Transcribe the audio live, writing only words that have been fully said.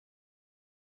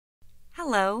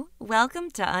Hello,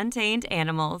 welcome to Untamed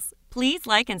Animals. Please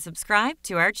like and subscribe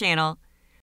to our channel.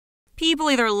 People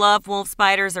either love wolf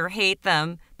spiders or hate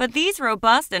them, but these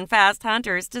robust and fast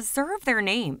hunters deserve their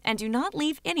name and do not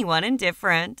leave anyone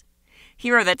indifferent.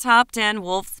 Here are the top 10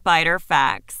 wolf spider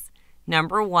facts.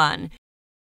 Number 1.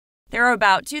 There are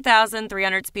about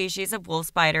 2,300 species of wolf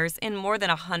spiders in more than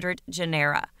 100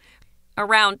 genera.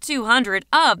 Around 200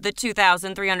 of the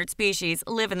 2,300 species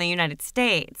live in the United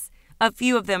States. A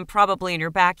few of them probably in your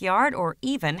backyard or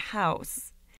even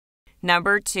house.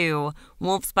 Number 2.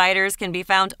 Wolf spiders can be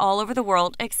found all over the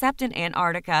world except in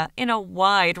Antarctica in a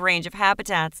wide range of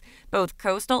habitats, both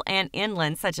coastal and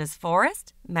inland, such as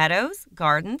forests, meadows,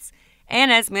 gardens,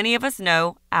 and as many of us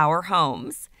know, our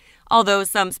homes. Although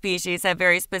some species have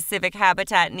very specific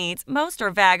habitat needs, most are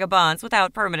vagabonds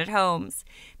without permanent homes.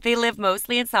 They live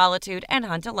mostly in solitude and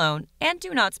hunt alone and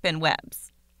do not spin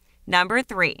webs. Number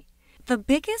 3. The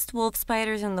biggest wolf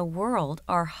spiders in the world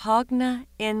are Hogna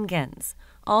ingens,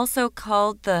 also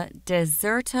called the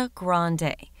Deserta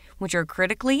grande, which are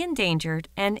critically endangered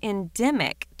and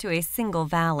endemic to a single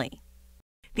valley.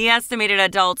 The estimated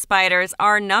adult spiders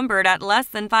are numbered at less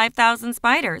than 5,000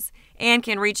 spiders and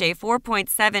can reach a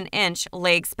 4.7-inch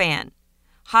leg span.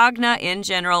 Hogna in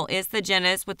general is the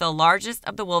genus with the largest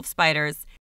of the wolf spiders.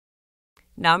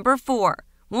 Number 4.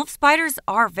 Wolf spiders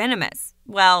are venomous.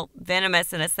 Well,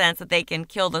 venomous in a sense that they can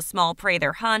kill the small prey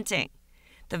they're hunting.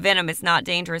 The venom is not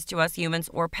dangerous to us humans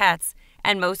or pets,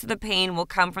 and most of the pain will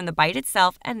come from the bite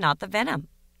itself and not the venom.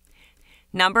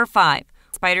 Number 5.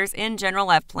 Spiders in general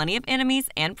have plenty of enemies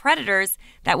and predators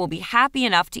that will be happy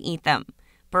enough to eat them.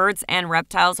 Birds and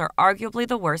reptiles are arguably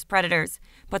the worst predators,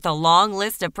 but the long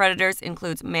list of predators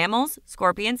includes mammals,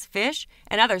 scorpions, fish,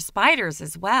 and other spiders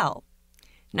as well.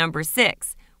 Number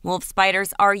 6. Wolf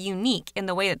spiders are unique in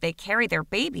the way that they carry their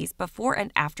babies before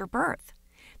and after birth.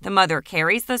 The mother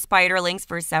carries the spiderlings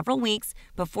for several weeks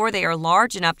before they are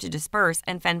large enough to disperse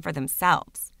and fend for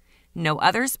themselves. No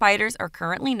other spiders are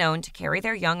currently known to carry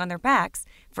their young on their backs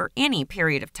for any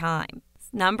period of time.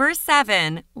 Number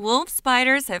 7. Wolf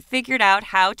spiders have figured out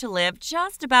how to live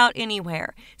just about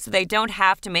anywhere, so they don't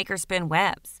have to make or spin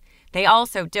webs. They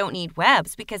also don't need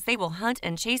webs because they will hunt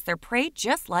and chase their prey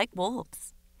just like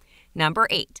wolves. Number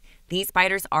 8. These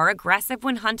spiders are aggressive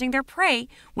when hunting their prey,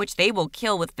 which they will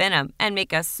kill with venom and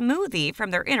make a smoothie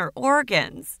from their inner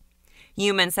organs.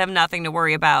 Humans have nothing to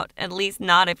worry about, at least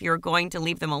not if you're going to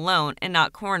leave them alone and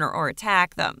not corner or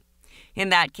attack them. In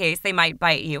that case, they might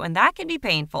bite you, and that can be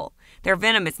painful. Their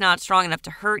venom is not strong enough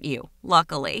to hurt you,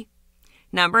 luckily.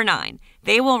 Number 9.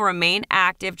 They will remain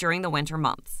active during the winter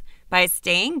months. By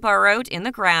staying burrowed in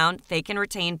the ground, they can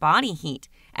retain body heat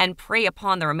and prey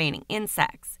upon the remaining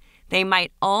insects. They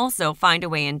might also find a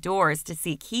way indoors to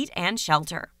seek heat and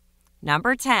shelter.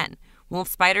 Number 10. Wolf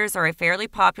spiders are a fairly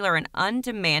popular and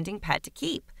undemanding pet to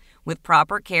keep. With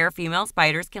proper care, female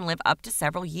spiders can live up to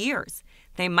several years.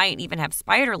 They might even have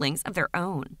spiderlings of their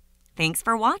own. Thanks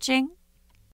for watching.